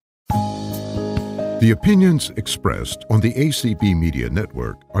The opinions expressed on the ACB Media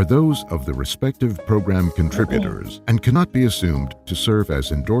Network are those of the respective program contributors and cannot be assumed to serve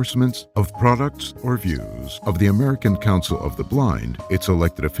as endorsements of products or views of the American Council of the Blind, its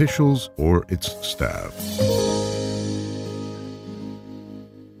elected officials, or its staff.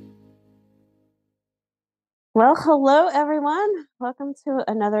 Well, hello, everyone. Welcome to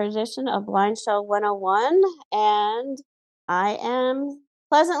another edition of BlindShell 101, and I am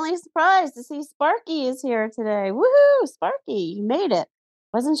pleasantly surprised to see Sparky is here today. Woohoo, Sparky, you made it.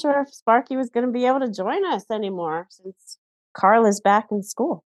 Wasn't sure if Sparky was going to be able to join us anymore since Carl is back in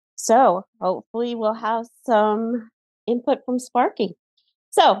school. So hopefully we'll have some input from Sparky.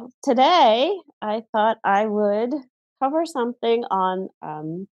 So today I thought I would cover something on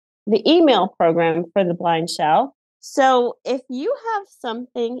the email program for the BlindShell. So if you have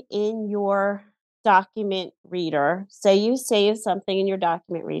something in your document reader, say you save something in your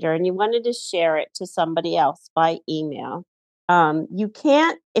document reader and you wanted to share it to somebody else by email, you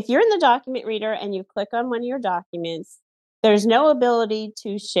can't, if you're in the document reader and you click on one of your documents, there's no ability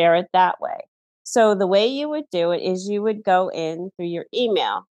to share it that way. So the way you would do it is you would go in through your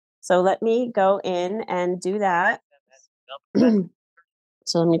email. So let me go in and do that.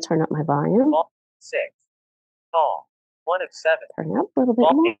 So let me turn up my volume. 6. Call. 1 of 7. Turn up a little bit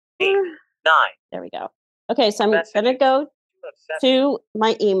more. 8. 9. There we go. Okay, so I'm going to go to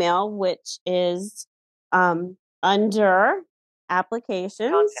my email, which is under applications.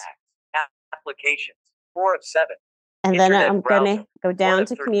 Contacts. Applications. 4 of 7. And Internet then I'm going to go down 1 of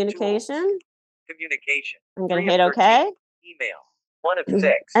to 32. communication. Communication. I'm going 3 to hit of 13. OK. Email. 1 of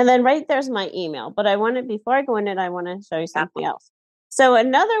 6. And then right there's my email. But before I go in it, I want to show you something else. So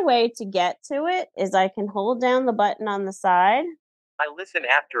another way to get to it is I can hold down the button on the side. I listen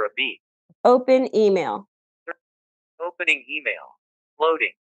after a beep. Open email. Opening email.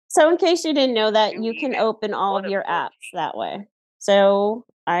 Loading. So in case you didn't know that, New you can email. open all 1 of of your 14. apps that way. So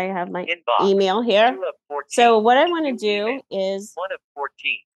I have my Inbox. email here. 2 of 14. So what I want to New do email. is 1 of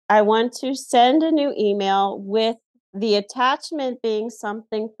 14. I want to send a new email with the attachment being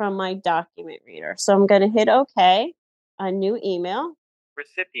something from my document reader. So I'm going to hit OK, a new email.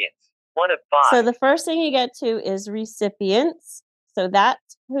 Recipients. 1 of 5. So the first thing you get to is recipients. So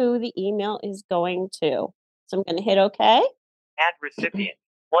that's who the email is going to. So I'm going to hit OK. Add recipient.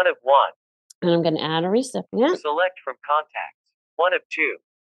 1 of 1. And I'm going to add a recipient. Select from contacts. 1 of 2.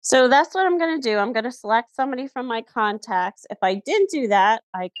 So that's what I'm going to do. I'm going to select somebody from my contacts. If I didn't do that,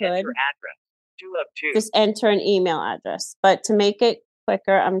 I could Enter address. 2 of 2. just enter an email address. But to make it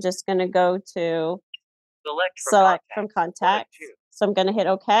quicker, I'm just going to go to Select from 1 of contacts. 2. So I'm going to hit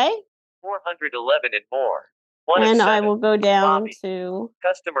OK. 411 and more. 1 of And 7. I will go down Bobby. to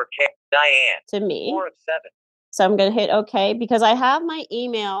Customer care. Diane. to me. 4 of 7. So I'm going to hit OK because I have my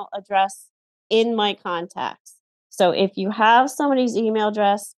email address in my contacts. So if you have somebody's email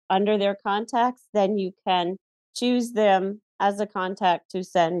address under their contacts, then you can choose them as a contact to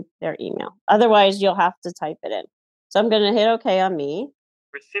send their email. Otherwise, you'll have to type it in. So I'm going to hit OK on me.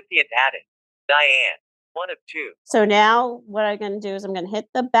 Recipient added. Diane. 1 of 2. So now what I'm going to do is I'm going to hit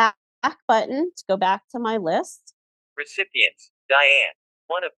the back button to go back to my list. Recipients. Diane.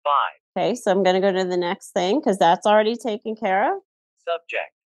 1 of 5. Okay, so I'm going to go to the next thing because that's already taken care of.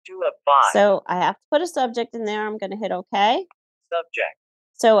 Subject. 2 of 5. So I have to put a subject in there. I'm going to hit OK. Subject.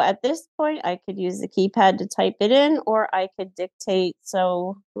 So at this point, I could use the keypad to type it in, or I could dictate.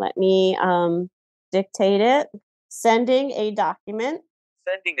 So let me dictate it. Sending a document.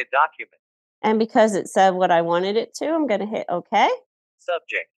 Sending a document. And because it said what I wanted it to, I'm going to hit OK.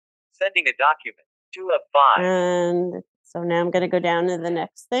 Subject. Sending a document. 2 of 5. And so now I'm going to go down to the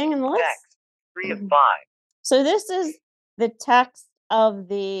next thing in the list. Text. 3 of 5. So this is the text of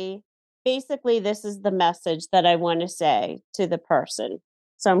basically this is the message that I want to say to the person.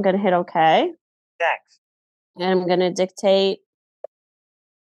 So I'm going to hit OK. Text. And I'm going to dictate.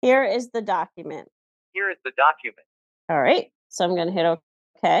 Here is the document. Here is the document. All right. So I'm going to hit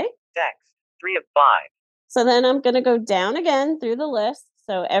OK. Text. 3 of 5. So then I'm going to go down again through the list.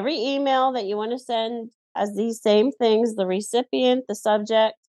 So every email that you want to send has these same things: the recipient, the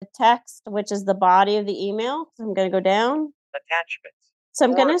subject, the text, which is the body of the email. So I'm going to go down. Attachments. So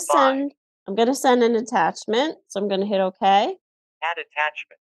I'm 4 going of to 5. send. I'm going to send an attachment. So I'm going to hit OK. Add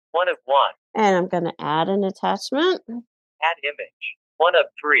attachment. 1 of 1. And I'm going to add an attachment. Add image. 1 of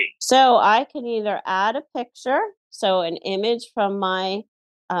 3. So I can either add a picture, so an image from my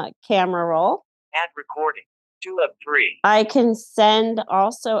camera roll. Add recording. 2 of 3. I can send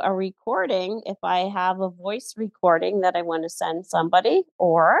also a recording if I have a voice recording that I want to send somebody,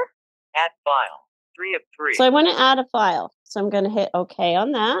 or Add file. 3 of 3. so I want to add a file. So I'm going to hit OK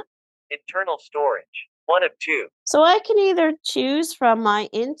on that. Internal storage. 1 of 2. So I can either choose from my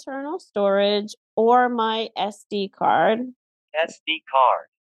internal storage or my SD card. SD card.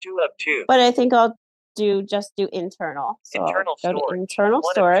 2 of 2. But I think I'll just do internal. So Internal I'll go to storage. internal 1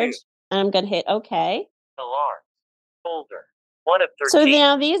 of 2. storage, and I'm going to hit OK. Alarms. Folder. 1 of 13. So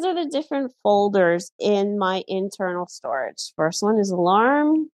now these are the different folders in my internal storage. First one is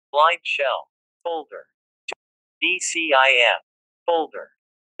alarm. BlindShell. Folder. DCIM. Folder.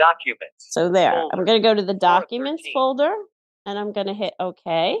 Documents. So there. Folder. I'm going to go to the 4 of documents 13. folder, and I'm going to hit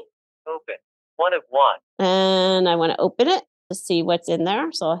OK. Open. 1 of 1. And I want to open it to see what's in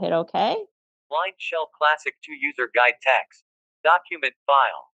there. So I'll hit OK. BlindShell Classic 2 User Guide Text. Document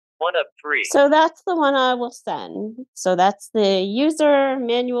file. 1 of 3. So that's the one I will send. So that's the user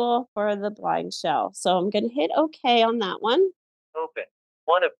manual for the BlindShell. So I'm going to hit OK on that one. Open.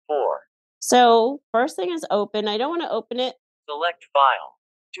 1 of 4. So first thing is open. I don't want to open it. Select file.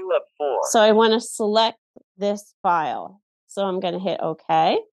 2 of 4. So I want to select this file. So I'm going to hit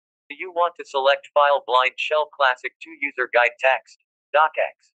OK. Do you want to select file BlindShell Classic 2 User Guide Text?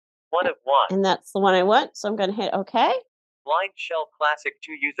 DocX. 1 of 1. And that's the one I want. So I'm going to hit OK. BlindShell Classic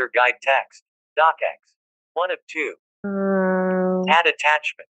 2 User Guide Text. DocX. 1 of 2. Add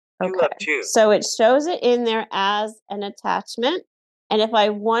attachment. 2 of 2. So it shows it in there as an attachment. And if I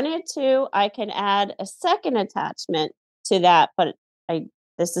wanted to, I can add a second attachment to that. But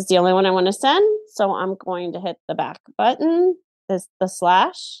this is the only one I want to send. So I'm going to hit the back button, the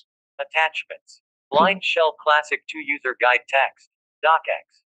slash. Attachments. BlindShell Classic 2 User Guide Text.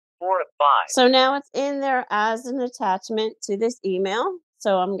 DocX. 4 of 5. So now it's in there as an attachment to this email.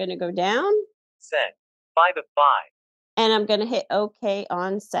 So I'm going to go down. Send. 5 of 5. And I'm going to hit OK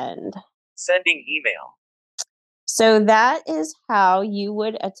on send. Sending email. So that is how you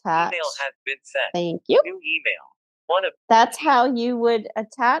would attach. Email has been sent. Thank you. New email. 1 of 14. That's how you would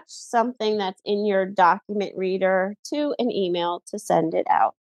attach something that's in your document reader to an email to send it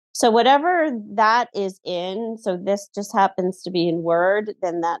out. So whatever that is in, so this just happens to be in Word,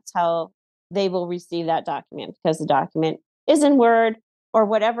 then that's how they will receive that document, because the document is in Word, or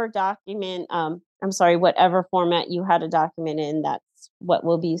whatever document, whatever format you had a document in, that's what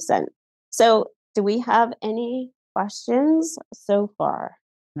will be sent. So do we have any questions so far?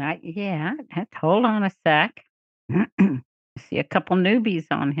 Not yet. Hold on a sec. I see a couple newbies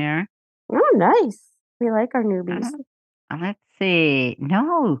on here. Oh, nice. We like our newbies. Let's see.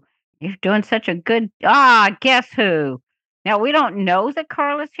 No, you're doing such a good. Guess who? Now we don't know that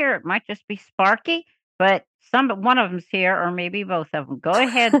Carla's here. It might just be Sparky, but one of them's here, or maybe both of them. Go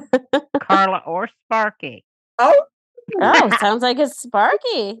ahead, Carla or Sparky. Oh, Sounds like it's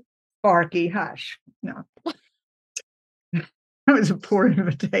Sparky. Sparky, hush. No. That was a poor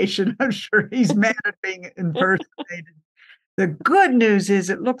invitation. I'm sure he's mad at being impersonated. The good news is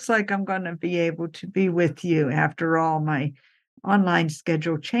it looks like I'm going to be able to be with you. After all, my online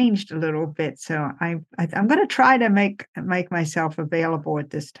schedule changed a little bit. So I'm going to try to make myself available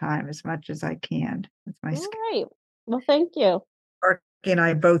at this time as much as I can. That's my schedule. All right. Well, thank you. Sparky and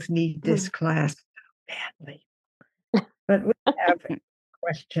I both need this class badly. But we have a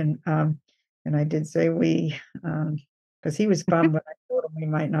question. And I did say we, because he was bummed when I told him we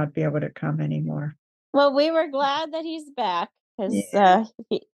might not be able to come anymore. Well, we were glad that he's back, because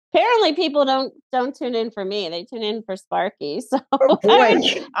apparently people don't tune in for me. They tune in for Sparky. So Oh, boy.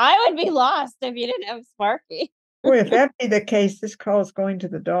 I would be lost if you didn't have Sparky. Boy, if that be the case, this call is going to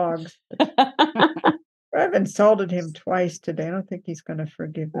the dogs. I've insulted him twice today. I don't think he's going to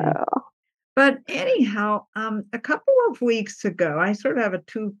forgive me. Oh. But anyhow, a couple of weeks ago, I sort of have a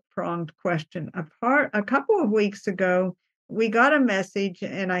two-pronged question. A couple of weeks ago, we got a message,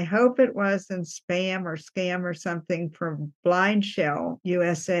 and I hope it wasn't spam or scam or something, from BlindShell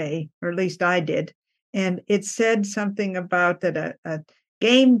USA, or at least I did. And it said something about that a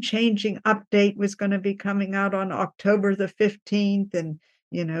game-changing update was going to be coming out on October the 15th, and,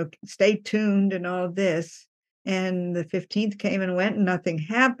 stay tuned and all this. And the 15th came and went and nothing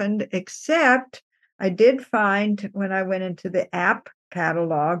happened, except I did find when I went into the app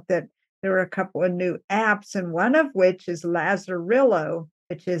catalog that there were a couple of new apps, and one of which is Lazarillo,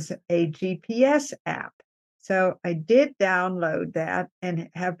 which is a GPS app. So I did download that and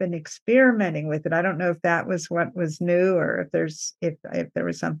have been experimenting with it. I don't know if that was what was new, or if there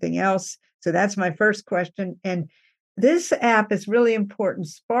was something else. So that's my first question. And this app is really important.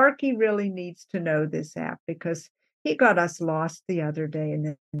 Sparky really needs to know this app, because he got us lost the other day in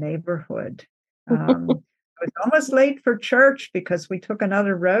the neighborhood. I was almost late for church because we took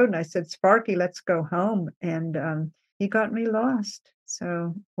another road, and I said, Sparky, let's go home. And he got me lost.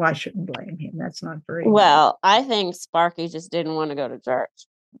 So, I shouldn't blame him. That's not very Well, I think Sparky just didn't want to go to church.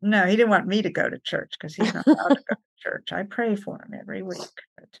 No, he didn't want me to go to church because he's not allowed to go to church. I pray for him every week.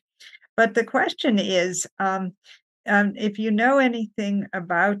 But the question is, if you know anything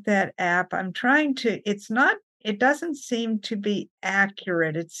about that app, I'm trying to, it doesn't seem to be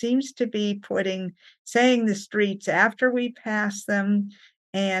accurate. It seems to be saying the streets after we pass them.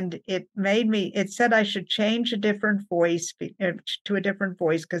 And it said I should change a different voice to a different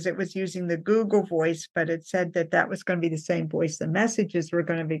voice because it was using the Google voice, but it said that was going to be the same voice the messages were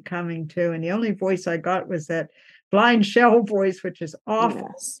going to be coming to. And the only voice I got was that BlindShell voice, which is awful.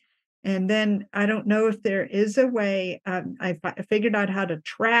 Yes. And then I don't know if there is a way, I figured out how to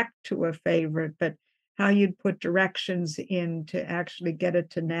track to a favorite, but how you'd put directions in to actually get it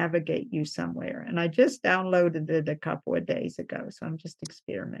to navigate you somewhere. And I just downloaded it a couple of days ago, so I'm just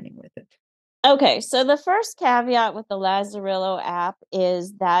experimenting with it. Okay, so the first caveat with the Lazarillo app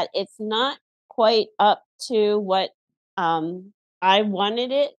is that it's not quite up to what I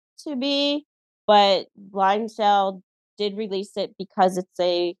wanted it to be, but BlindShell did release it because it's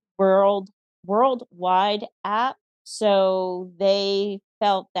a worldwide app. So they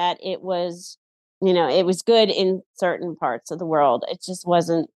felt that it was, it was good in certain parts of the world. It just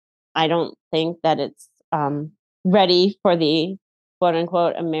wasn't, I don't think that it's ready for the quote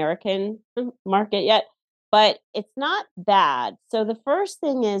unquote American market yet, but it's not bad. So the first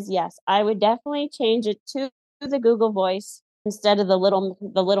thing is, yes, I would definitely change it to the Google Voice instead of the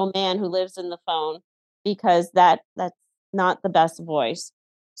little man who lives in the phone, because that's not the best voice.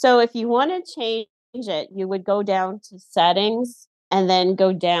 So if you want to change it, you would go down to settings and then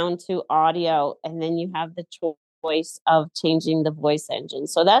go down to audio, and then you have the choice of changing the voice engine.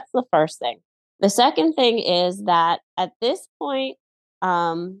 So that's the first thing. The second thing is that at this point,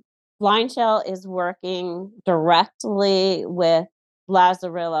 BlindShell is working directly with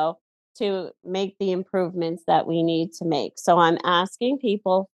Lazarillo to make the improvements that we need to make. So I'm asking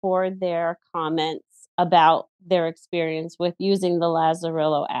people for their comments about their experience with using the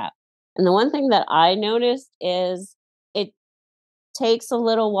Lazarillo app. And the one thing that I noticed is it takes a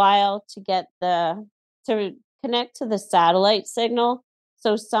little while to connect to the satellite signal.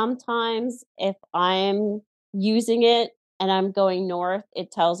 So sometimes if I'm using it and I'm going north,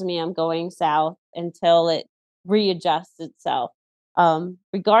 it tells me I'm going south until it readjusts itself.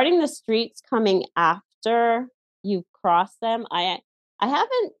 Regarding the streets coming after you cross them, I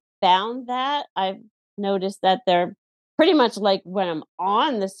haven't found that. I've noticed that they're pretty much like when I'm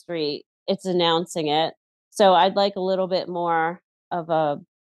on the street, it's announcing it. So I'd like a little bit more of a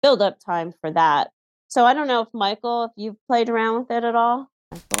build-up time for that. So I don't know if Michael, if you've played around with it at all.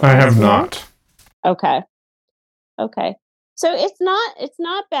 I have not. Okay. So it's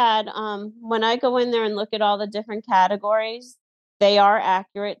not bad. When I go in there and look at all the different categories, they are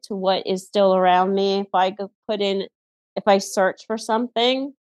accurate to what is still around me. If I search for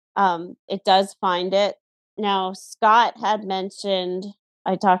something, it does find it. Now, Scott had mentioned,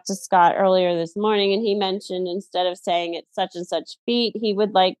 I talked to Scott earlier this morning, and he mentioned instead of saying it's such and such feet, he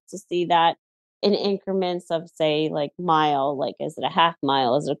would like to see that in increments of, say, like mile, like is it a half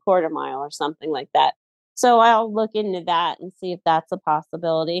mile, is it a quarter mile, or something like that. So I'll look into that and see if that's a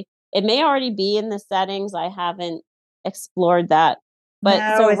possibility. It may already be in the settings. I haven't explored that. But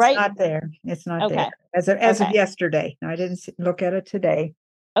no, so it's not there. It's not Okay. there as of yesterday. I didn't look at it today.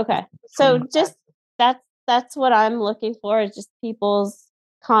 Okay. So just that's what I'm looking for, is just people's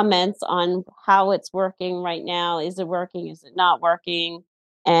comments on how it's working right now. Is it working? Is it not working?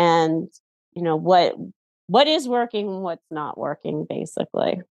 And what is working and what's not working,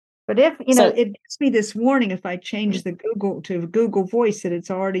 basically. But if it gives me this warning if I change the Google Voice that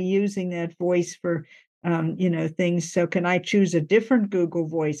it's already using that voice for things. So can I choose a different Google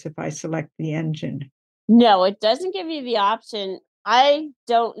Voice if I select the engine? No, it doesn't give you the option. I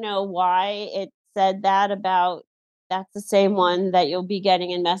don't know why it said that about that's the same one that you'll be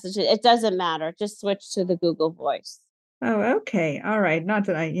getting in messages. It doesn't matter. Just switch to the Google Voice. Oh, okay. All right. Not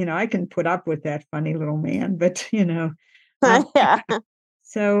that I can put up with that funny little man, but Yeah.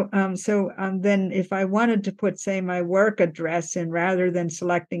 So then if I wanted to put, say, my work address in rather than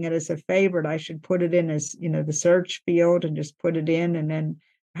selecting it as a favorite, I should put it in as, the search field and just put it in. And then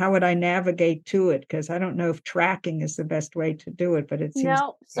how would I navigate to it? Because I don't know if tracking is the best way to do it, but it seems.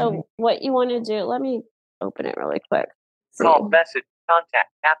 No. So what you want to do, let me open it really quick. Call, message,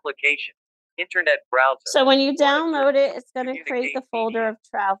 contact, application, internet browser. So when you download it, it's going to create the folder of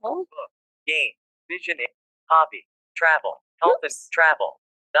travel. Book, game, vision, hobby, travel, health and travel.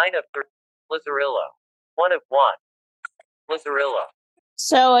 9 of 3. Lazarillo. 1 of 1. Lazarillo.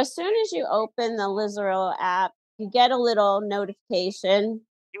 So as soon as you open the Lazarillo app, you get a little notification.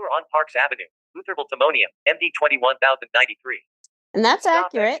 You are on Parks Avenue, Lutherville, Timonium, MD 21093. And that's Stop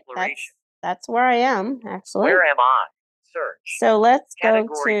accurate. exploration. That's where I am, actually. Where am I? Search. So let's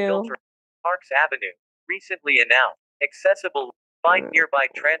Category go to filter. Parks Avenue. Recently announced. Accessible. Find nearby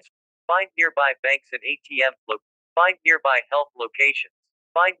Find nearby banks and ATM. Find nearby health locations.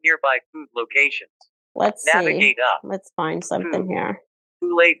 Find nearby food locations. Let's Navigate see. up. Let's find something here.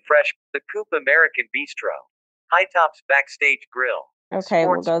 Kool-Aid Fresh. The Coop American Bistro. High Tops Backstage Grill. Okay,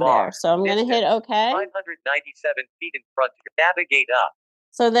 Sports we'll go bar. there. So I'm going to hit Distance. OK. 597 feet in front. Navigate up.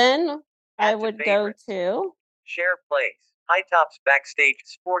 So then I Add to would go favorites. to Share place. High Tops Backstage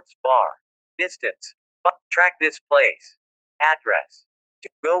Sports Bar. Distance. Track this place. Address. To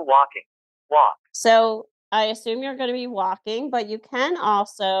go walking. Walk. So I assume you're going to be walking, but you can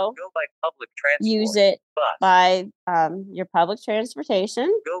also Go by public transport. use it Bus. by your public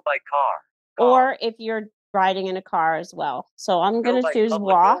transportation, Go by car. or if you're riding in a car as well. So I'm going to choose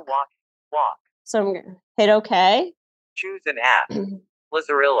walk. Go walking. Walk. So I'm going to hit OK. Choose an app.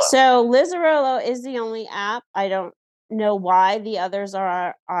 Lizarillo. So Lizarillo is the only app. I don't know why the others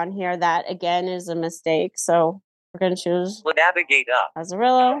are on here. That again is a mistake. So we're going to choose Navigate up.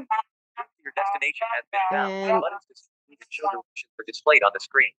 Lizarillo. Your destination has been found. And Buttons to show directions are displayed on the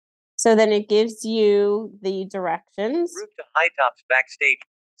screen. so then it gives you the directions. Route to High Tops Backstage.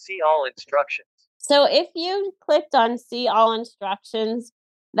 See all instructions. So if you clicked on see all instructions,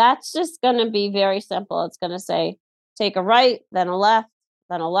 that's just going to be very simple. It's going to say take a right, then a left,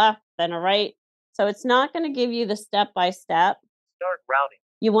 then a left, then a right. So it's not going to give you the step-by-step. Start routing.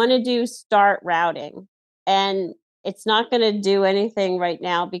 You want to do start routing. And it's not going to do anything right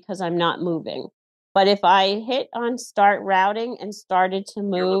now because I'm not moving. But if I hit on start routing and started to Your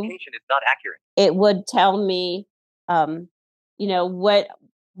move, location is not accurate. it would tell me,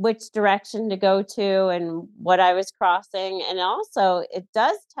 which direction to go to and what I was crossing. And also it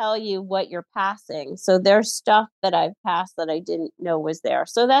does tell you what you're passing. So there's stuff that I've passed that I didn't know was there.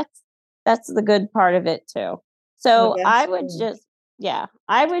 So that's the good part of it too. So I would just,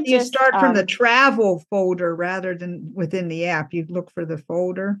 You start from the travel folder rather than within the app. You'd look for the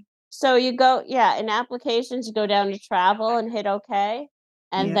folder. So you go, in applications, you go down to travel and hit OK.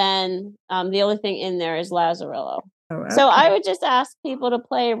 And then the only thing in there is Lazarillo. Oh, okay. So I would just ask people to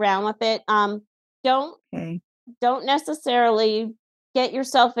play around with it. Don't necessarily get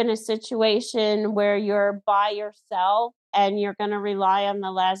yourself in a situation where you're by yourself and you're going to rely on the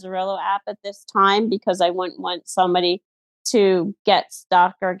Lazarillo app at this time, because I wouldn't want somebody to get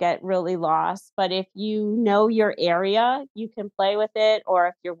stuck or get really lost. But if you know your area, you can play with it. Or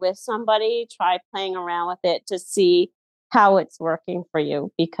if you're with somebody, try playing around with it to see how it's working for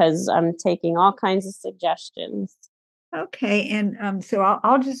you, because I'm taking all kinds of suggestions. Okay, and so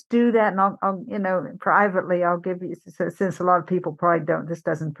I'll just do that, and I'll privately I'll give you, so since a lot of people probably don't, this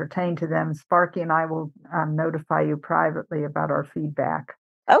doesn't pertain to them. Sparky and I will notify you privately about our feedback.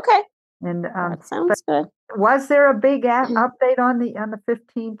 Okay, and that sounds good. Was there a big update on the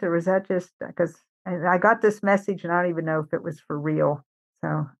 15th, or was that just because I got this message and I don't even know if it was for real?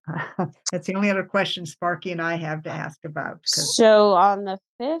 So that's the only other question Sparky and I have to ask about. So on the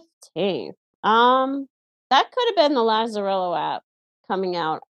 15th, that could have been the Lazarillo app coming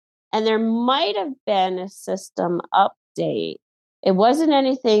out. And there might have been a system update. It wasn't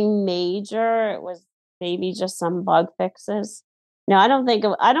anything major. It was maybe just some bug fixes. No, I don't think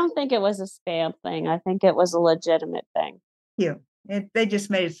it was a spam thing. I think it was a legitimate thing. Yeah. They just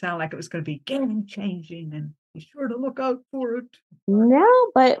made it sound like it was going to be game changing, and be sure to look out for it.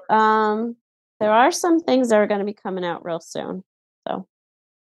 No, but there are some things that are going to be coming out real soon. So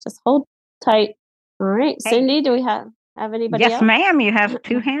just hold tight. All right, Hey. Cindy, do we have anybody else? Yes, ma'am. You have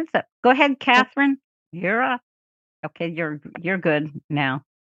two hands up. Go ahead, Catherine. You're up. Okay, you're good now.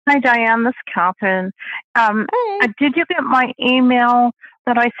 Hi, Diane. This is Catherine. Hey. Did you get my email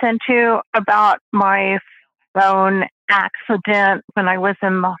that I sent you about my phone accident when I was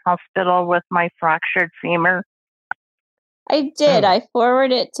in the hospital with my fractured femur? I did. I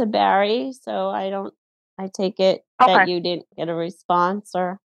forwarded it to Barry, so I take it that you didn't get a response,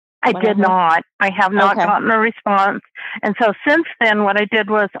 or I did not. I have not gotten a response. And so since then, what I did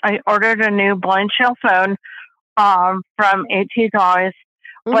was I ordered a new BlindShell phone from AT Guys,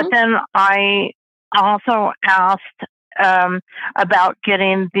 but then I also asked about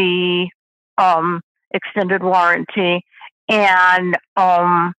getting the extended warranty, and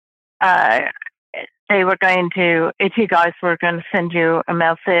AT Guys were going to send you a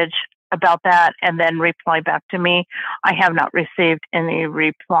message about that and then reply back to me. I have not received any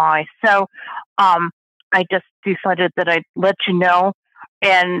reply. So I just decided that I'd let you know.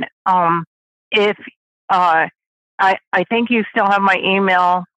 And if I think you still have my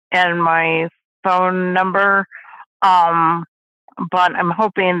email and my phone number. but I'm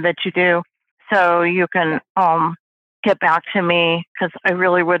hoping that you do, so you can get back to me, because I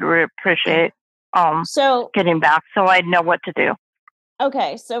really would appreciate getting back, so I know what to do.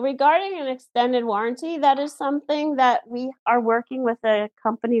 Okay, so regarding an extended warranty, that is something that we are working with a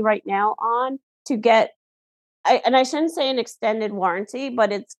company right now on to get. I shouldn't say an extended warranty,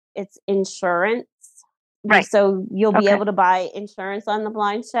 but it's insurance. Right. So you'll be able to buy insurance on the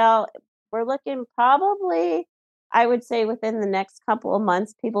BlindShell. We're looking probably, I would say, within the next couple of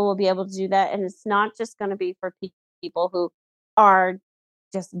months, people will be able to do that. And it's not just going to be for people who are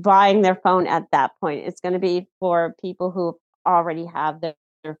just buying their phone at that point. It's going to be for people who already have their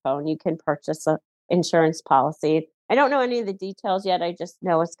phone. You can purchase an insurance policy. I don't know any of the details yet. I just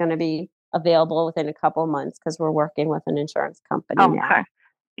know it's going to be available within a couple of months because we're working with an insurance company now.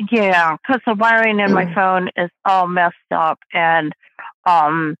 Yeah, because the wiring in my phone is all messed up, and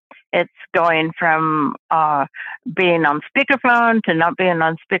it's going from being on speakerphone to not being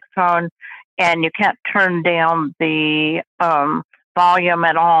on speakerphone, and you can't turn down the volume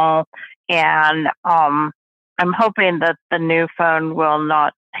at all. And I'm hoping that the new phone will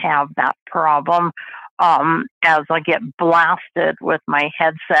not have that problem. As I get blasted with my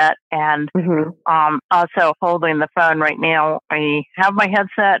headset, and also holding the phone right now. I have my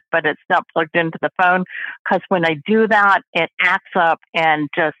headset, but it's not plugged into the phone, because when I do that, it acts up and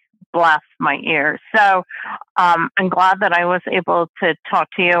just blasts my ears. So I'm glad that I was able to talk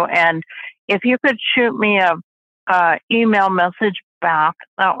to you. And if you could shoot me a email message back,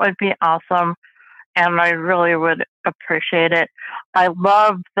 that would be awesome. And I really would appreciate it. I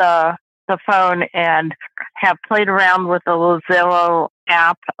love the phone and have played around with the Lozillo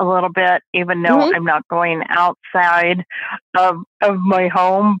app a little bit, even though I'm not going outside of my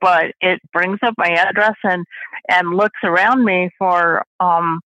home, but it brings up my address and looks around me for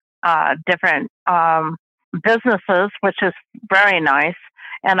different businesses, which is very nice.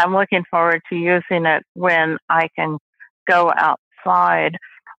 And I'm looking forward to using it when I can go outside.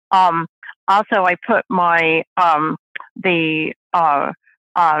 Also, I put my the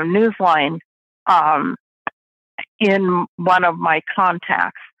Newsline in one of my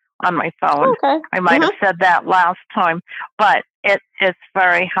contacts on my phone. I might have said that last time, but it's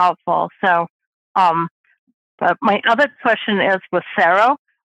very helpful. So, but my other question is with Saro.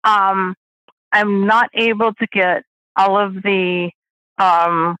 I'm not able to get all of the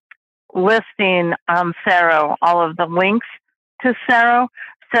listing on Saro, all of the links to Saro.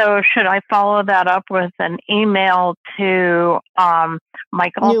 So should I follow that up with an email to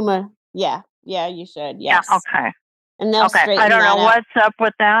Michael? Numa. Yeah, you should. Yes. Yeah, okay. And they'll straighten I don't know that out. what's up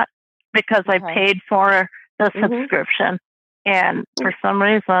with that, because I paid for the subscription, and for some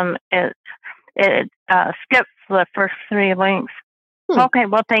reason it skips the first 3 links. Okay,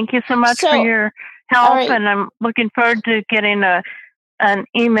 well, thank you so much for your help, and I'm looking forward to getting an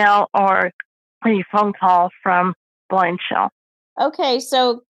email or a phone call from BlindShell. Okay,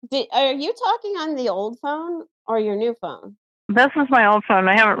 so are you talking on the old phone or your new phone? This is my old phone.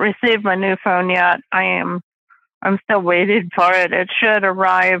 I haven't received my new phone yet. I'm still waiting for it. It should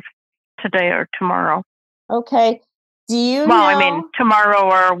arrive today or tomorrow. Okay. Do you know? I mean, tomorrow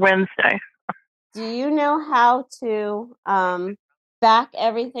or Wednesday. Do you know how to back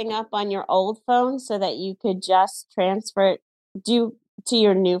everything up on your old phone so that you could just transfer it to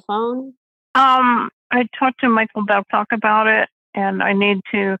your new phone? I talked to Michael Babcock about it, and I need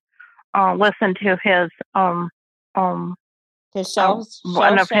to listen to his show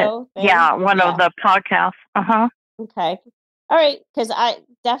one of the podcasts. Okay. All right, because I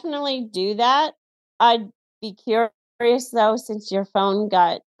definitely do that. I'd be curious though, since your phone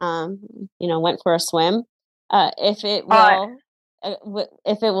got went for a swim, if it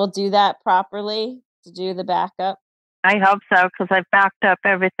will do that properly to do the backup. I hope so, because I've backed up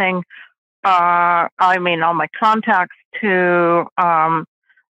everything. All my contacts to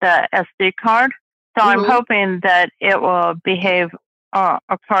the SD card. So I'm hoping that it will behave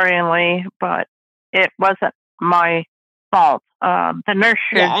accordingly, but it wasn't my fault. The nurse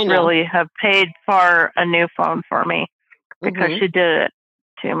should really have paid for a new phone for me, because she did it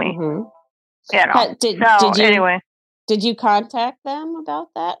to me. Anyway. Did you contact them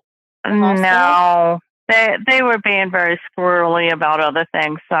about that? No, they were being very squirrely about other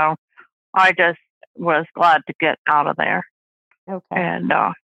things, so I just was glad to get out of there. Okay. And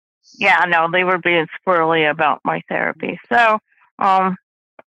they were being squirrely about my therapy, so I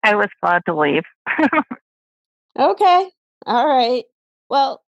was glad to leave. Okay. All right.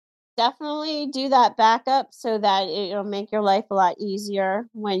 Well, definitely do that backup so that it'll make your life a lot easier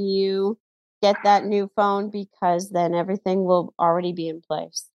when you get that new phone, because then everything will already be in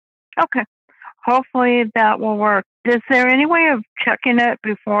place. Okay. hopefully that will work. Is there any way of checking it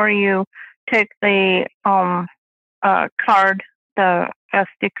before you take the card, the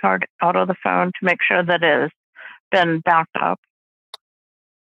SD card out of the phone to make sure that it has been backed up?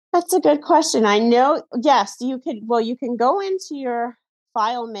 That's a good question. I know, yes, you can go into your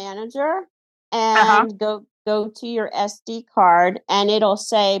file manager and go to your SD card, and it'll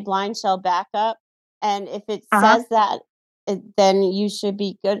say BlindShell backup. And if it says that, then you should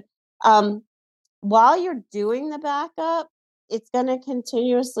be good. While you're doing the backup, it's going to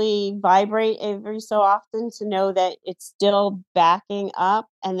continuously vibrate every so often to know that it's still backing up,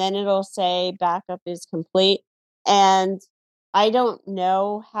 and then it'll say backup is complete. And I don't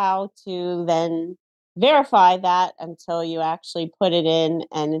know how to then verify that until you actually put it in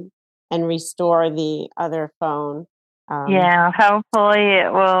and restore the other phone. Yeah, hopefully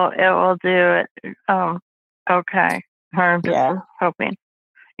it will do it. Okay. I'm just hoping.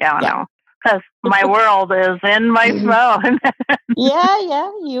 Yeah, I know. Because my world is in my phone.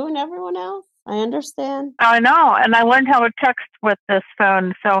 Yeah, you and everyone else. I understand. I know, and I learned how to text with this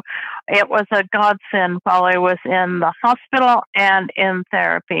phone, so it was a godsend while I was in the hospital and in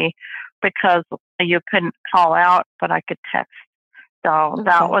therapy, because you couldn't call out, but I could text. So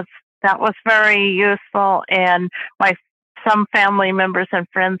that was very useful, and some family members and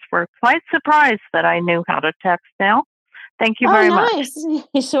friends were quite surprised that I knew how to text now. Thank you very much.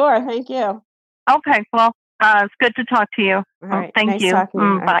 Sure, thank you. Okay, well, it's good to talk to you. All right, thank nice you. Talking to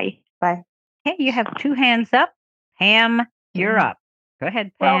you. Bye. Right. Bye. Okay, you have 2 hands up. Pam, you're up. Go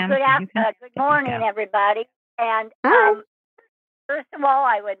ahead, Pam. Well, good morning, everybody. And first of all,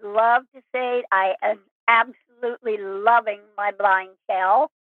 I would love to say I am absolutely loving my BlindShell.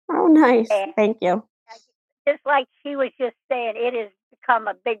 Oh, nice. And thank you. Just like she was just saying, it has become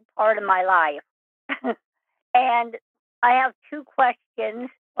a big part of my life. And I have 2 questions.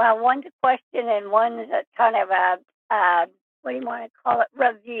 Well, one's a question and one's a kind of a, what do you want to call it,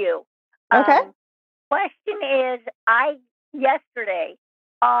 review. Okay. Question is, yesterday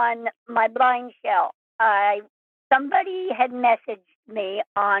on my BlindShell, somebody had messaged me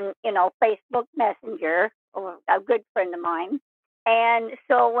on, Facebook Messenger, a good friend of mine. And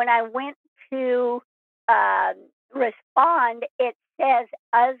so when I went to respond, it says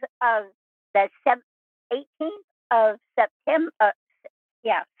as of the 18th of September,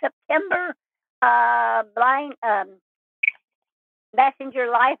 September, blind Messenger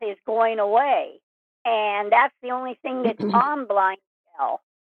Life is going away. And that's the only thing that's on BlindShell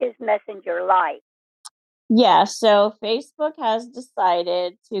is Messenger Life. Yeah, so Facebook has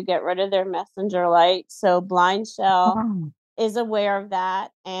decided to get rid of their Messenger Lite. So BlindShell is aware of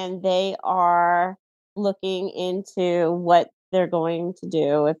that, and they are looking into what they're going to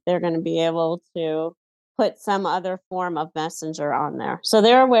do, if they're going to be able to put some other form of messenger on there. So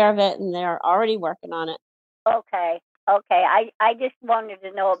they're aware of it, and they're already working on it. Okay. I just wanted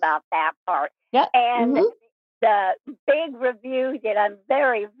to know about that part. Yeah. And the big review that I'm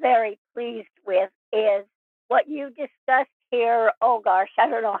very, very pleased with is what you discussed here. Oh gosh, I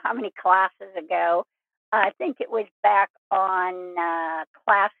don't know how many classes ago. I think it was back on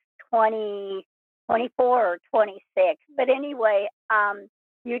class 20, 24 or 26. But anyway,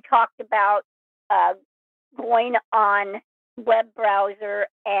 you talked about going on web browser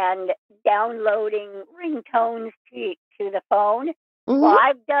and downloading ringtones to the phone. Well,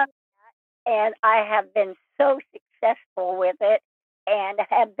 I've done that, and I have been so successful with it, and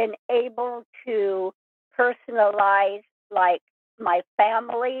have been able to personalize, like, my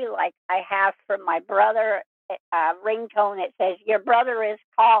family, like I have for my brother, a ringtone that says, "Your brother is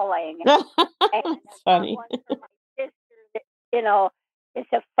calling." And funny. one for my sister that,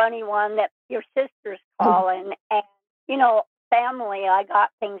 it's a funny one that your sister's calling. And, family, I got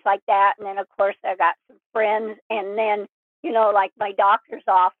things like that. And then, of course, I got some friends. And then, like my doctor's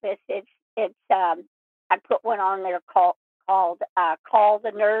office, I put one on there called Call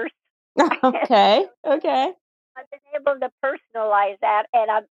the Nurse. Okay. I've been able to personalize that, and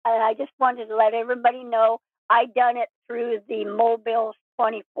I just wanted to let everybody know I done it through the Mobiles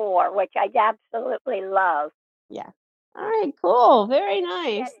 24, which I absolutely love. Yeah. All right. Cool. Very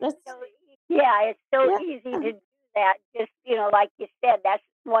nice. It's so easy to do that. Just like you said, that's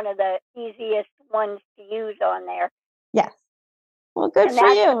one of the easiest ones to use on there. Yes. Well, good for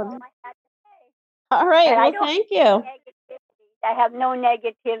you. All right. Well, thank you. I have no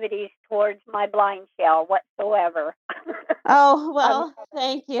negativities towards my BlindShell whatsoever. Oh, well,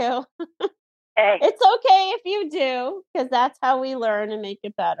 thank you. It's okay if you do, because that's how we learn and make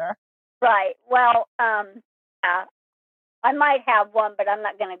it better. Right. Well, I might have one, but I'm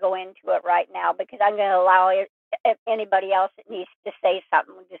not going to go into it right now, because I'm going to allow if anybody else that needs to say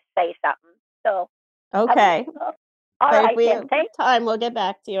something, just say something. So, Okay. all But right if we then. have Thank time, we'll get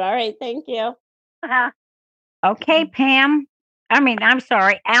back to you. All right. Thank you. you. Okay, Pam. I'm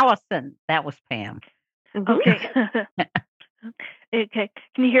sorry, Allison. That was Pam. Okay. Okay.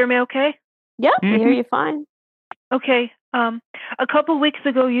 Can you hear me okay? Yeah, we hear you fine. Okay. A couple weeks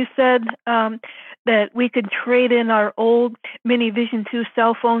ago, you said that we could trade in our old Mini Vision 2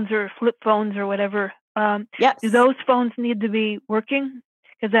 cell phones or flip phones or whatever. Yes. Do those phones need to be working?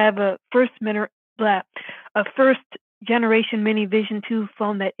 Because I have a first generation Mini Vision 2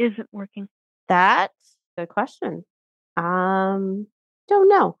 phone that isn't working. That's a good question. Don't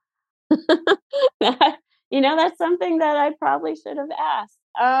know. That's something that I probably should have asked.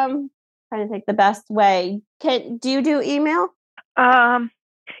 Trying to think the best way. Do you do email?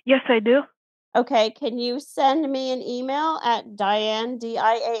 Yes, I do. Okay, can you send me an email at Diane,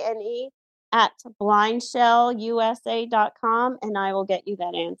 Diane, at blindshellusa.com, and I will get you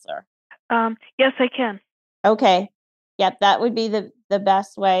that answer. Yes, I can. Okay. Yep, that would be the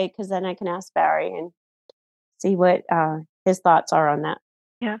best way, because then I can ask Barry and see what his thoughts are on that.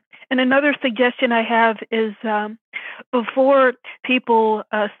 Yeah. And another suggestion I have is before people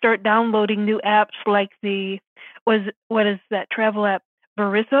start downloading new apps like what is that travel app?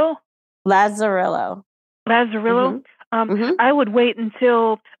 Lazarillo. I would wait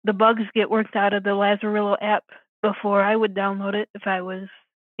until the bugs get worked out of the Lazarillo app before I would download it if I was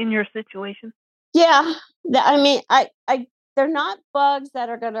in your situation. Yeah. They're not bugs that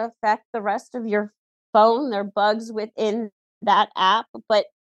are going to affect the rest of your phone. They're bugs within that app. But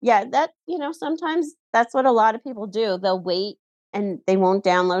yeah, sometimes that's what a lot of people do. They'll wait and they won't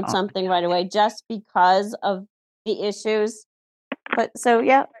download something right away just because of the issues. But so,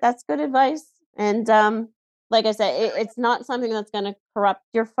 yeah, that's good advice. And like I said, it's not something that's going to corrupt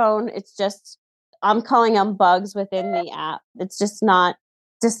your phone. It's just, I'm calling them bugs within the app. It's just not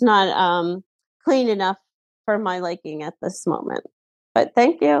clean enough for my liking at this moment. But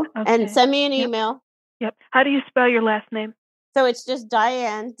thank you. Okay. And send me an email. Yep. How do you spell your last name? So it's just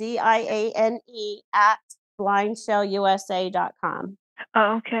Diane, Diane, at BlindShellUSA.com.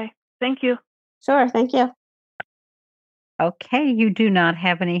 Oh, okay. Thank you. Sure. Thank you. Okay, you do not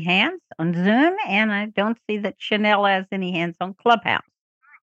have any hands on Zoom, and I don't see that Chanel has any hands on Clubhouse.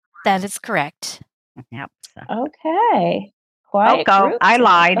 That is correct. Yep. So. Okay. Quiet group. I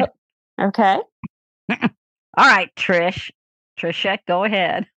lied. Oh, okay. All right, Trisha, go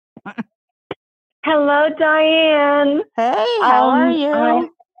ahead. Hello, Diane. Hey, how are you?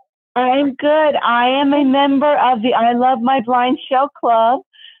 I'm good. I am a member of the I Love My Blind Shell Club.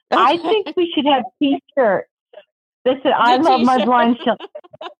 Okay. I think we should have T-shirts that said I love my blind shell.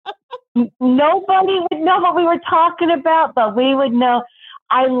 Nobody would know what we were talking about, but we would know.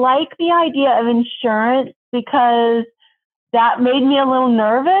 I like the idea of insurance because that made me a little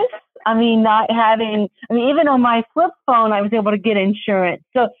nervous. Even on my flip phone, I was able to get insurance.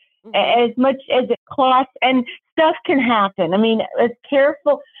 So as much as it costs, and stuff can happen. It's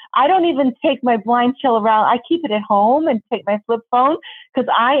careful. I don't even take my blind shell around. I keep it at home and take my flip phone because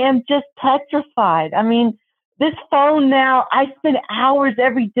I am just petrified. This phone now, I spend hours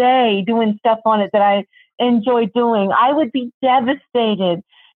every day doing stuff on it that I enjoy doing. I would be devastated.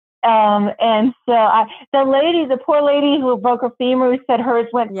 And so the poor lady who broke her femur, who said hers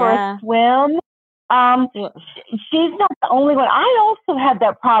went for a swim. She's not the only one. I also had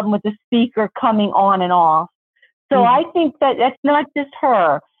that problem with the speaker coming on and off. So I think that's not just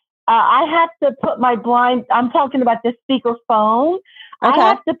her. I have to put I'm talking about the speaker phone. Okay. I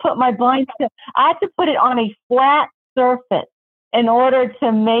have to put it on a flat surface in order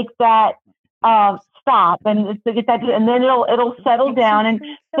to make that stop and to get that, and then it'll settle down and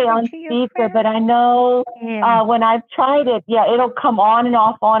stay on speaker. But I know when I've tried it, it'll come on and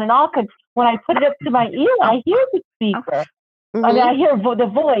off. And when I put it up to my ear, I hear the speaker. I hear the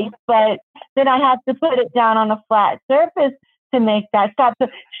voice, but then I have to put it down on a flat surface to make that stop. So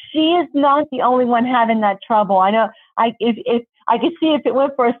she is not the only one having that trouble. I know. If I could see if it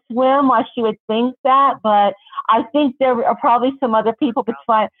went for a swim, why she would think that, but I think there are probably some other people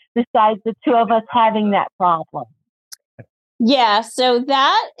besides the two of us having that problem. Yeah, so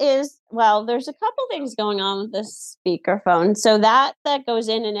that is, there's a couple things going on with this speakerphone. So that goes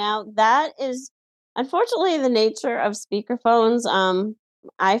in and out. That is unfortunately the nature of speakerphones.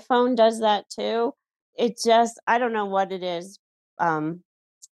 iPhone does that too. It just, I don't know what it is.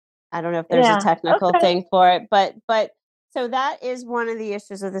 I don't know if there's a technical thing for it, but so that is one of the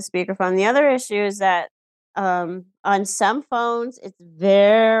issues with the speakerphone. The other issue is that on some phones, it's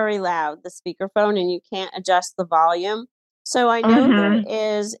very loud, the speakerphone, and you can't adjust the volume. So I know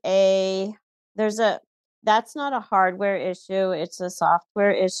there's that's not a hardware issue, it's a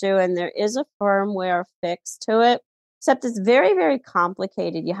software issue, and there is a firmware fix to it, except it's very, very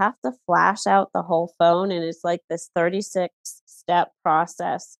complicated. You have to flash out the whole phone, and it's like this 36-step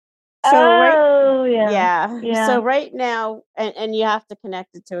process. So yeah. So right now, and you have to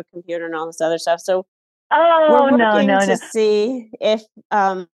connect it to a computer and all this other stuff. So we're working to see if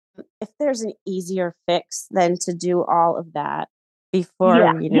there's an easier fix than to do all of that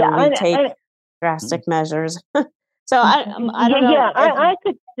before we take drastic measures. So I don't know. Yeah, I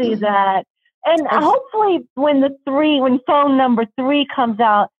could see that. And hopefully when phone number 3 comes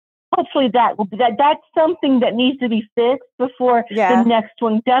out, hopefully that's something that needs to be fixed before the next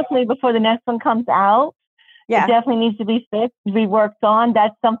one, definitely before the next one comes out. Yeah. It definitely needs to be fixed, to be worked on.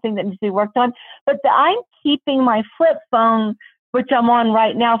 That's something that needs to be worked on. But I'm keeping my flip phone, which I'm on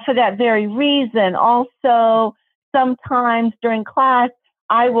right now, for that very reason. Also, sometimes during class,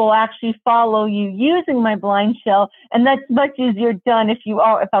 I will actually follow you using my BlindShell, and that's much easier done if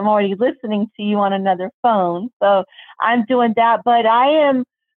I'm already listening to you on another phone. So I'm doing that, but I am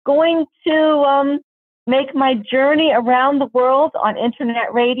going to make my journey around the world on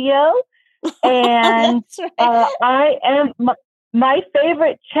internet radio, and I am my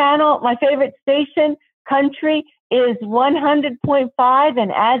favorite channel, my favorite station country is 100.5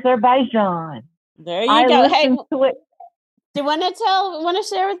 in Azerbaijan. There you go. Listen to it. Do you want to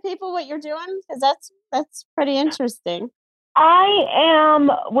share with people what you're doing? Because that's pretty interesting. I am,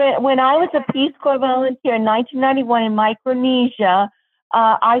 when I was a Peace Corps volunteer in 1991 in Micronesia,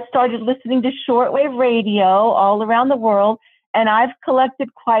 I started listening to shortwave radio all around the world, and I've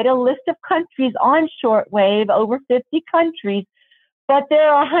collected quite a list of countries on shortwave, over 50 countries, but there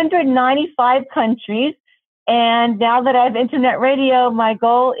are 195 countries. And now that I have internet radio, my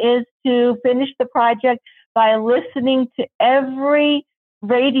goal is to finish the project by listening to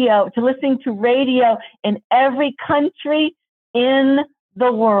radio in every country in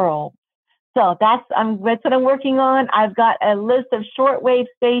the world. So that's what I'm working on. I've got a list of shortwave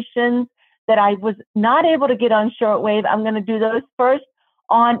stations that I was not able to get on shortwave. I'm going to do those first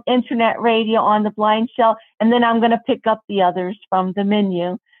on internet radio on the BlindShell, and then I'm going to pick up the others from the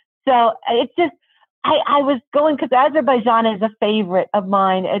menu. So it's just, I was going, because Azerbaijan is a favorite of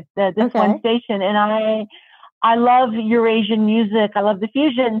mine at this one station, and I love Eurasian music. I love the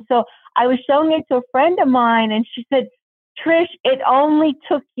fusion. So I was showing it to a friend of mine, and she said, Trish, it only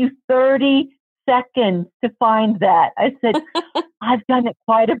took you 30 seconds to find that. I said, I've done it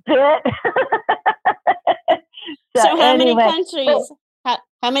quite a bit. So how many countries?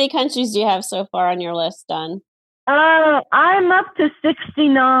 How many countries do you have so far on your list done? I'm up to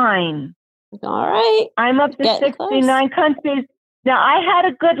 69. All right. I'm up to 69 countries. Now, I had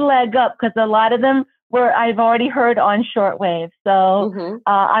a good leg up because a lot of them I've already heard on shortwave. So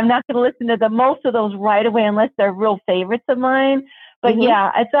I'm not going to listen to most of those right away unless they're real favorites of mine. But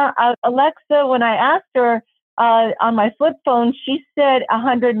I thought Alexa, when I asked her on my flip phone, she said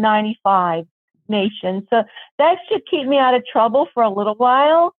 195 nations. So that should keep me out of trouble for a little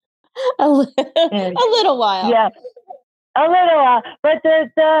while. A little while. Yeah, a little while. But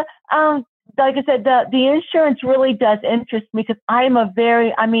like I said, the insurance really does interest me, because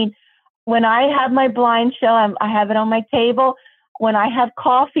when I have my BlindShell, I have it on my table. When I have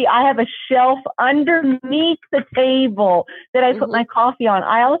coffee, I have a shelf underneath the table that I put my coffee on.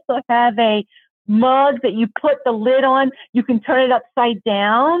 I also have a mug that you put the lid on. You can turn it upside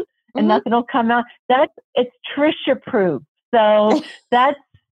down and nothing will come out. It's Trisha proof. So I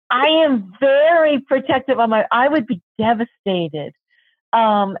am very protective of I would be devastated. So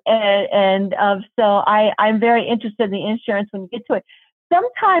I'm very interested in the insurance when you get to it.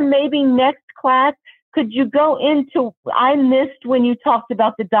 Sometime maybe next class, could you go into, I missed when you talked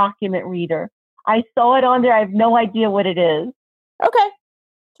about the document reader. I saw it on there. I have no idea what it is. Okay,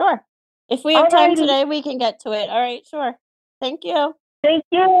 sure. If we have time today, we can get to it. All right, sure. Thank you. Thank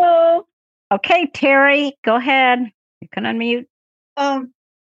you. Okay, Terry, go ahead. You can unmute. Can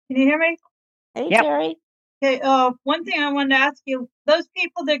you hear me? Hey, Terry. Okay, one thing I wanted to ask you, those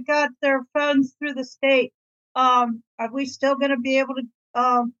people that got their phones through the state, are we still going to be able to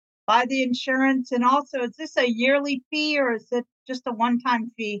buy the insurance? And also, is this a yearly fee or is it just a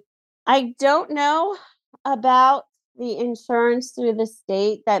one-time fee? I don't know about the insurance through the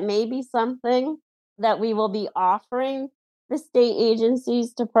state. That may be something that we will be offering the state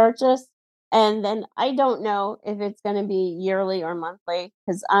agencies to purchase. And then I don't know if it's going to be yearly or monthly,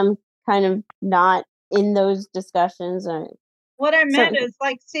 because I'm kind of not in those discussions. What I meant is,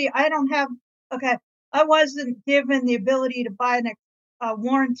 I wasn't given the ability to buy a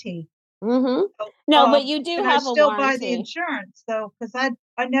warranty. No, but you do have a warranty. I still buy the insurance, though, because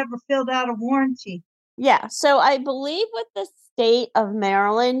I never filled out a warranty. Yeah. So I believe with the state of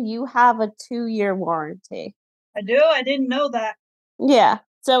Maryland, you have a 2-year warranty. I do? I didn't know that. Yeah.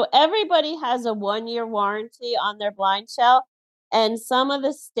 So everybody has a 1-year warranty on their BlindShell, and some of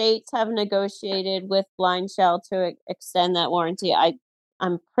the states have negotiated with BlindShell to extend that warranty.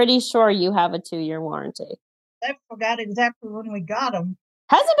 I'm pretty sure you have a 2-year warranty. I forgot exactly when we got them.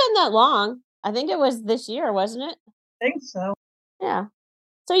 Hasn't been that long. I think it was this year, wasn't it? I think so. Yeah.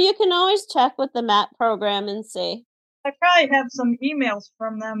 So you can always check with the MAP program and see. I probably have some emails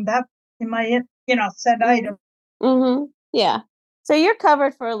from them that in my, said item. Mm-hmm. Yeah. So you're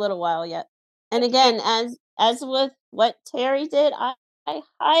covered for a little while yet. And again, as with what Terry did, I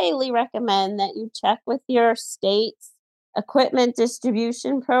highly recommend that you check with your state's equipment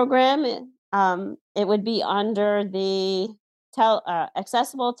distribution program. It would be under the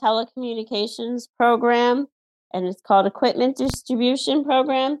accessible telecommunications program, and it's called equipment distribution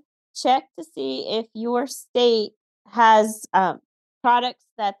program. Check to see if your state has products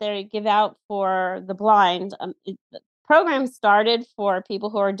that they give out for the blind. The program started for people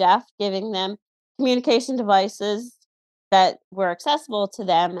who are deaf, giving them communication devices that were accessible to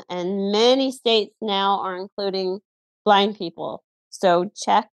them, and many states now are including blind people. So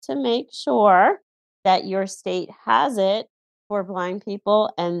check to make sure that your state has it for blind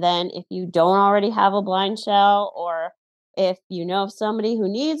people, and then if you don't already have a BlindShell, or if you know of somebody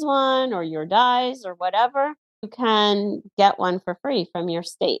who needs one, or your dies or whatever, you can get one for free from your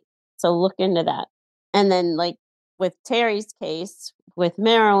state. So look into that. And then, like with Terry's case with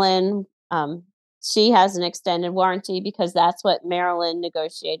Maryland, she has an extended warranty because that's what Maryland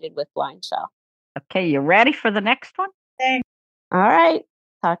negotiated with BlindShell. Okay, you ready for the next one? Thanks. All right.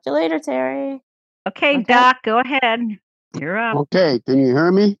 Talk to you later, Terry. Okay, Doc, go ahead. You're up. Okay, can you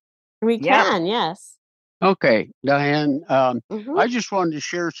hear me? We can, yes. Okay, Diane, I just wanted to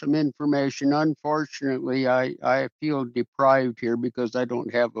share some information. Unfortunately, I feel deprived here because I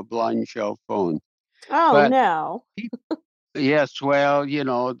don't have a BlindShell phone. Oh, but no. Yes, well,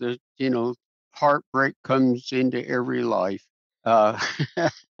 heartbreak comes into every life.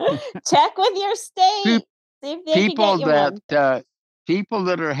 Check with your state. See if they can get you one. People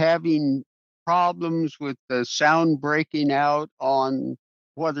that are having problems with the sound breaking out on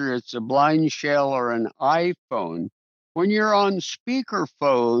whether it's a BlindShell or an iPhone, when you're on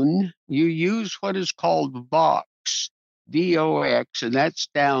speakerphone, you use what is called VOX, VOX, and that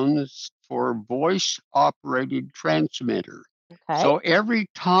stands for voice operated transmitter. Okay. So every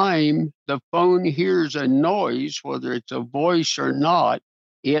time the phone hears a noise, whether it's a voice or not,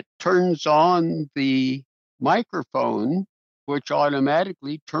 it turns on the microphone, which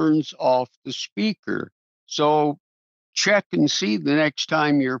automatically turns off the speaker. So check and see the next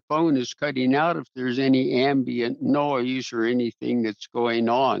time your phone is cutting out if there's any ambient noise or anything that's going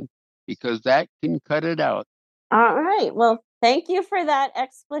on, because that can cut it out. All right. Well, thank you for that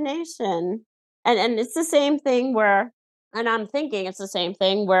explanation. And it's the same thing where, and I'm thinking it's the same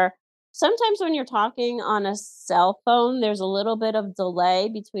thing where sometimes when you're talking on a cell phone, there's a little bit of delay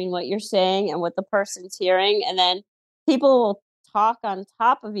between what you're saying and what the person's hearing. And then people will talk on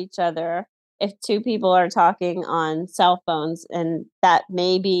top of each other if two people are talking on cell phones. And that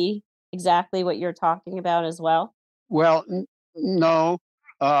may be exactly what you're talking about as well. Well, no.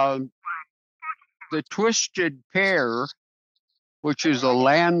 The twisted pair, which is a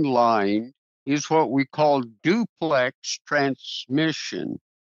landline, is what we call duplex transmission.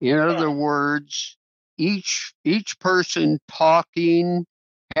 In other words, each person talking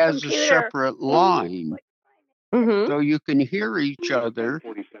has a separate line. So you can hear each other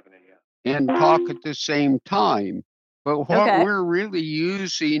and talk at the same time. But what we're really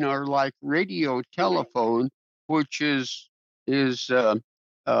using are like radio telephone, which is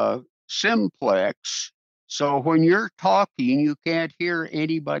simplex. So when you're talking, you can't hear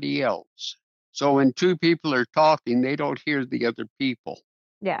anybody else. So when two people are talking, they don't hear the other people.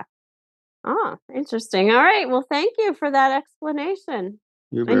 Yeah. Oh, interesting. All right. Well, thank you for that explanation.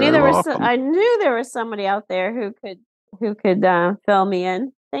 You're very welcome. I knew there was somebody out there who could fill me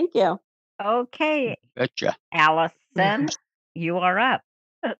in. Thank you. Okay. Betcha. Allison, you are up.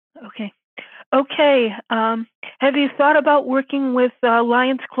 Okay. Have you thought about working with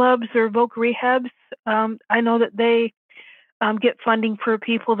Lions clubs or Voc rehabs? I know that they get funding for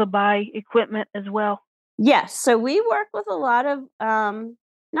people to buy equipment as well. Yes. So we work with a lot of,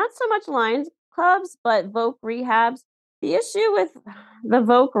 not so much Lions clubs, but Voc rehabs. The issue with the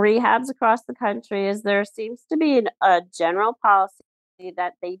Voc rehabs across the country is there seems to be a general policy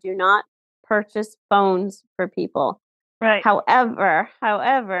that they do not purchase phones for people. Right.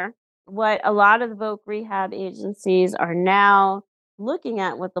 However, what a lot of the Voc rehab agencies are now looking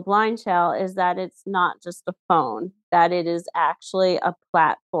at with the BlindShell is that it's not just a phone, that it is actually a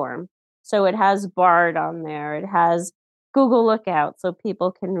platform. So it has Bard on there. It has Google Lookout so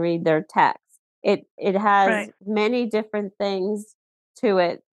people can read their text. It has many different things to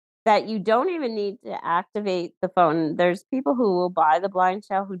it that you don't even need to activate the phone. There's people who will buy the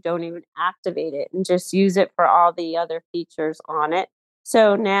BlindShell who don't even activate it and just use it for all the other features on it.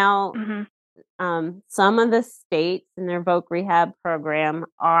 So now some of the states in their voc rehab program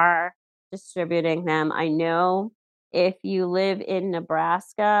are distributing them. I know if you live in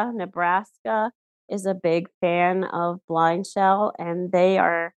Nebraska is a big fan of BlindShell, and they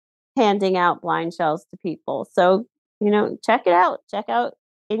are handing out BlindShells to people. So, check it out. Check out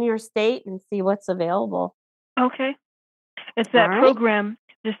in your state and see what's available. Okay. It's that program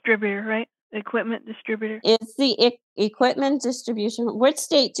distributor, right? Equipment distributor. It's the equipment distribution. Which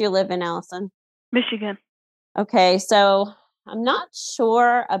state do you live in, Allison? Michigan. Okay, so I'm not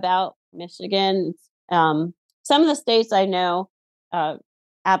sure about Michigan. Some of the states I know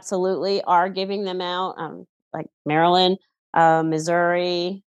absolutely are giving them out, like Maryland,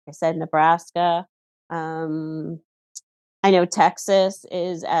 Missouri, I said Nebraska. I know Texas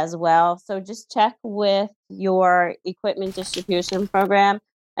is as well. So just check with your equipment distribution program.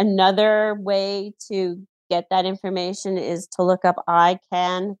 Another way to get that information is to look up I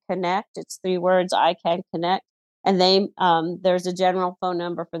Can Connect. It's 3 words, I Can Connect. And they there's a general phone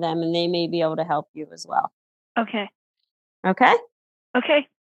number for them, and they may be able to help you as well. Okay. Okay? Okay.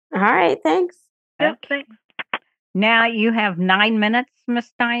 All right, thanks. Yep, thanks. Now you have 9 minutes,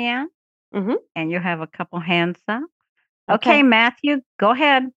 Miss Diane. Mm-hmm. And you have a couple hands up. Okay, Matthew, go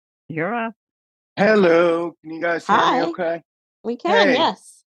ahead. You're up. Hello. Can you guys hear me okay? We can,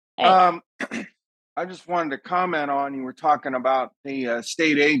 yes. Hey. I just wanted to comment on, you were talking about the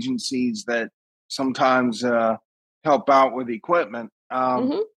state agencies that sometimes help out with equipment.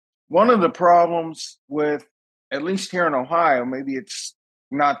 One of the problems with, at least here in Ohio, maybe it's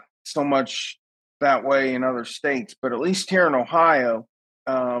not so much that way in other states, but at least here in Ohio,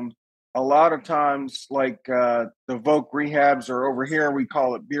 a lot of times, like the voc rehabs, or over here we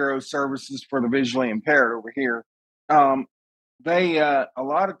call it Bureau Services for the Visually Impaired over here. They a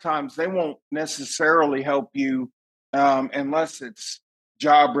lot of times they won't necessarily help you unless it's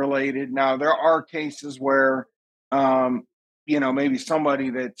job related. Now there are cases where maybe somebody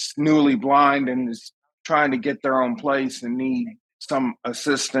that's newly blind and is trying to get their own place and need some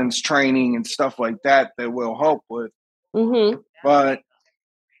assistance, training, and stuff like that will help with. But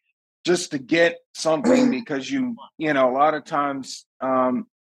just to get something, because a lot of times,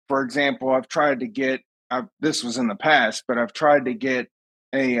 for example, I've tried to get, this was in the past, but I've tried to get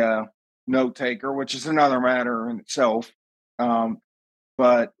a note taker, which is another matter in itself.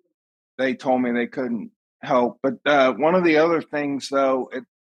 But they told me they couldn't help. But one of the other things, though,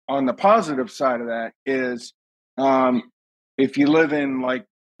 on the positive side of that is if you live in, like,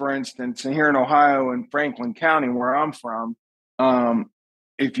 for instance, here in Ohio in Franklin County, where I'm from,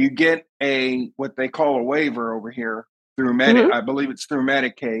 if you get what they call a waiver over here through I believe it's through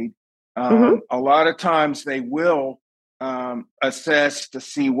Medicaid, a lot of times they will assess to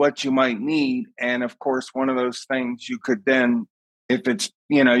see what you might need. And of course, one of those things you could then, if it's,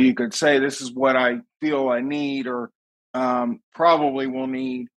 you could say, this is what I feel I need, or probably will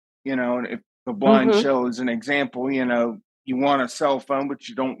need, if the BlindShell is an example, you want a cell phone, but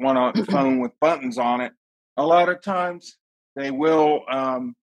you don't want a phone with buttons on it. A lot of times they will,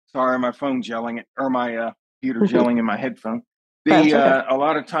 sorry, my phone's yelling, or my computer's yelling in my headphone. A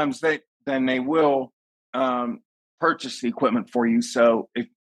lot of times they will purchase the equipment for you. So if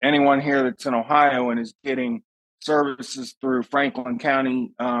anyone here that's in Ohio and is getting services through Franklin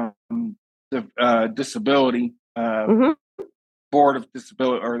County Disability Board of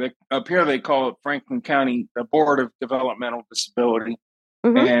Disability, or up here they call it Franklin County, the Board of Developmental Disability.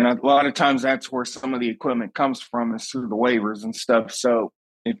 And a lot of times that's where some of the equipment comes from, is through the waivers and stuff. So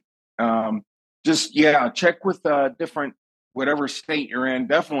if check with different, whatever state you're in,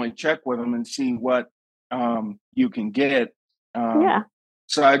 definitely check with them and see what you can get.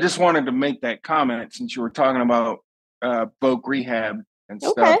 So I just wanted to make that comment since you were talking about voc rehab and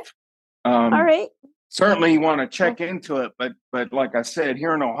stuff. All right. Certainly you want to check into it, but like I said,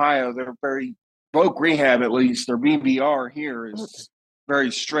 here in Ohio, they're very, voc rehab at least, or BBR here is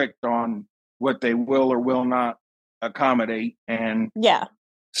very strict on what they will or will not accommodate. And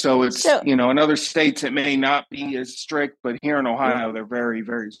so it's, in other states it may not be as strict, but here in Ohio, they're very,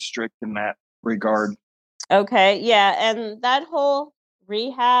 very strict in that regard. Okay, yeah, and that whole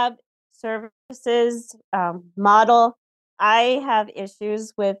rehab services model, I have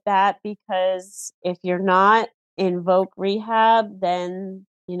issues with that, because if you're not invoke rehab, then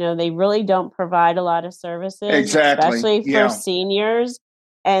they really don't provide a lot of services, especially for seniors,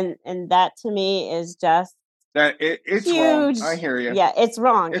 and that to me is just it's huge. Wrong. I hear you. Yeah, it's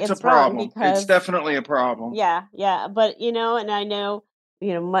wrong. It's a wrong problem. because it's definitely a problem. Yeah, but and I know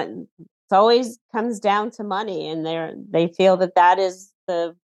it always comes down to money, and they feel that is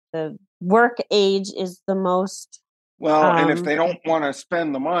the work age is the most. Well, and if they don't want to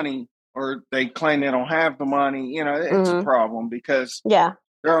spend the money, or they claim they don't have the money, it's a problem, because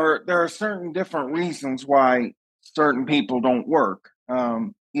there are certain different reasons why certain people don't work.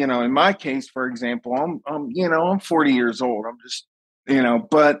 In my case, for example, I'm 40 years old. I'm just,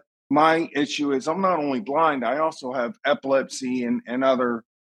 but my issue is I'm not only blind, I also have epilepsy and other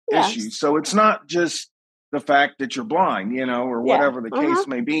issues. So it's not just the fact that you're blind, or whatever the case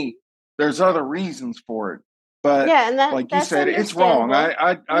may be. There's other reasons for it. But like you said, it's wrong.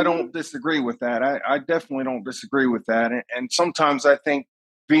 I don't disagree with that. I definitely don't disagree with that. And sometimes I think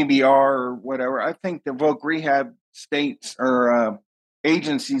VBR or whatever, I think the voc rehab states or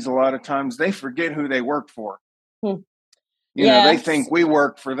agencies, a lot of times they forget who they work for. They think we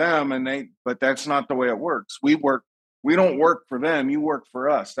work for them, but that's not the way it works. We don't work for them. You work for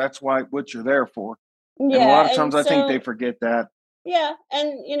us. That's what you're there for. And a lot of times I think they forget that. Yeah,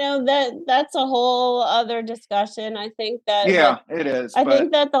 and that's a whole other discussion. I think that it is. I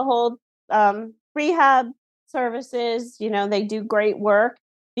think that the whole rehab services, they do great work.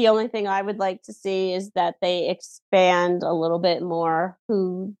 The only thing I would like to see is that they expand a little bit more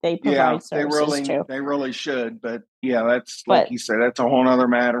who they provide services to. They really should, but that's like you said, that's a whole other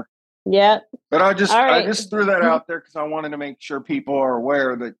matter. Yeah. But I just threw that out there because I wanted to make sure people are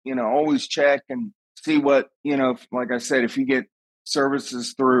aware that always check and see what like I said, if you get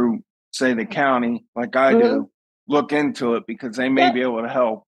services through, say, the county, like I do, look into it, because they may be able to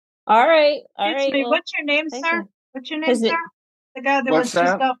help. All right. What's your name, sir? What's your name, sir? The guy that was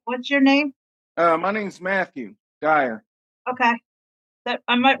just up. What's your name? My name's Matthew Dyer. Okay.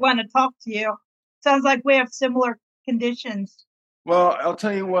 I might want to talk to you. Sounds like we have similar conditions. Well, I'll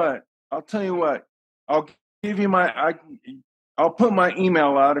tell you what. I'll give you I'll put my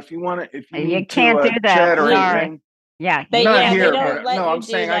email out if you want to. If you can't do that. Chat or anything. Yeah, not here. They don't let I'm you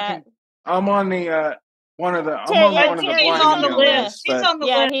saying do that. I can. I'm on the one of the. I'm on one of the. He's on the list. He's on the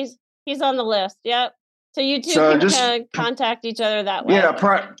list. He's on the list. Yep. So you two can just contact each other that way. Yeah,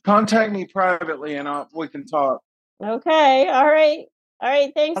 contact me privately, and we can talk. Okay. All right.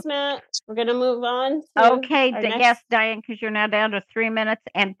 Thanks, Matt. We're gonna move on. Okay. Yes, Diane, because you're now down to 3 minutes,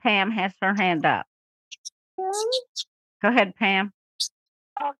 and Pam has her hand up. Go ahead, Pam.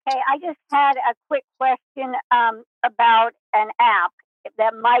 Okay, I just had a quick question about an app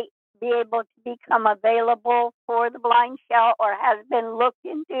that might be able to become available for the BlindShell, or has been looked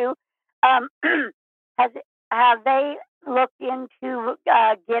into. Have they looked into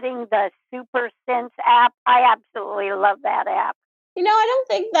getting the Super Sense app? I absolutely love that app. I don't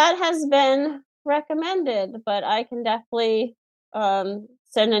think that has been recommended, but I can definitely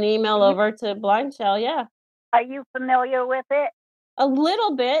send an email over to BlindShell. Yeah. Are you familiar with it? A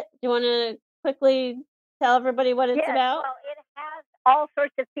little bit. Do you want to quickly tell everybody what it's about? Well, it has all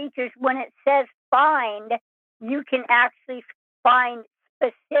sorts of features. When it says find, you can actually find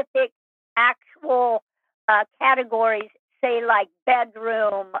specific actual categories, say like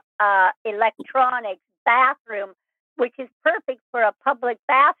bedroom, electronics, bathroom, which is perfect for a public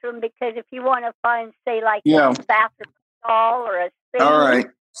bathroom, because if you want to find, say, like a bathroom stall or a sink, all right,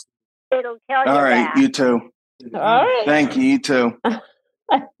 it'll tell you all right, that. You too. All right. Thank you. You too. All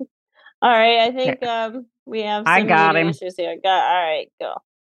right. I think we have some issues here. All right, go.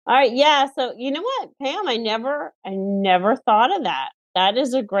 All right. Yeah. So you know what, Pam? I never thought of that. That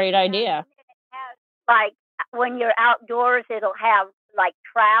is a great idea. It has, like, when you're outdoors, it'll have like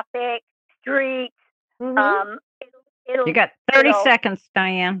traffic, streets. Mm-hmm. You got 30 seconds,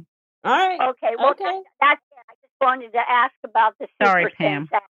 Diane. All right. Okay. Well, that's it. I just wanted to ask about the Super Pam.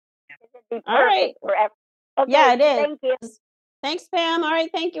 Sense. It'd be perfect all right. for everyone. Okay, yeah, it is. Thank you. Thanks, Pam. All right.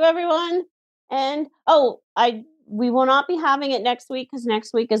 Thank you, everyone. And we will not be having it next week, because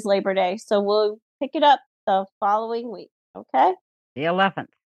next week is Labor Day. So we'll pick it up the following week. Okay. The 11th.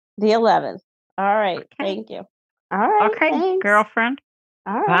 The 11th. All right. Okay. Thank you. All right. Okay, thanks. girlfriend.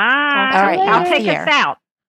 All right. Bye. All right. I'll take us out.